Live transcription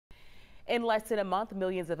In less than a month,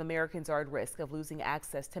 millions of Americans are at risk of losing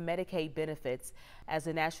access to Medicaid benefits as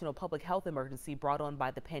the national public health emergency brought on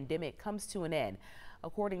by the pandemic comes to an end.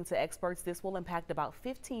 According to experts, this will impact about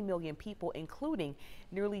 15 million people, including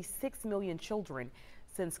nearly 6 million children.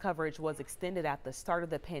 Since coverage was extended at the start of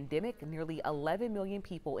the pandemic, nearly 11 million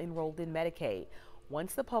people enrolled in Medicaid.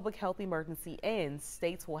 Once the public health emergency ends,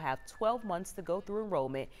 states will have 12 months to go through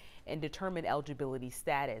enrollment and determine eligibility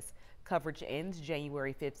status. Coverage ends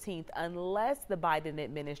January 15th unless the Biden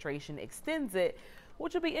administration extends it,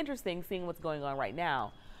 which will be interesting seeing what's going on right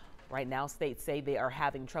now. Right now, states say they are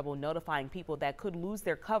having trouble notifying people that could lose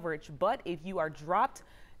their coverage, but if you are dropped,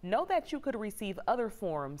 know that you could receive other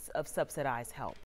forms of subsidized help.